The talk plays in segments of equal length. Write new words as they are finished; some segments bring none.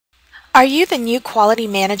Are you the new quality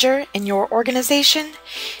manager in your organization?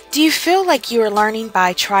 Do you feel like you are learning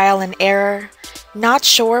by trial and error? Not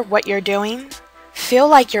sure what you're doing? Feel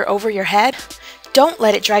like you're over your head? Don't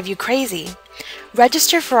let it drive you crazy.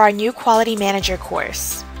 Register for our new Quality Manager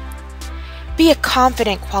course. Be a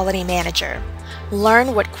confident quality manager.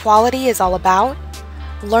 Learn what quality is all about,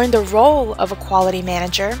 learn the role of a quality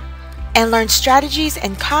manager, and learn strategies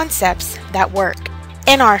and concepts that work.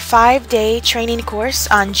 In our 5-day training course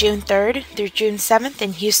on June 3rd through June 7th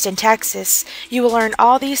in Houston, Texas, you will learn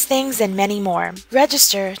all these things and many more.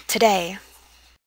 Register today.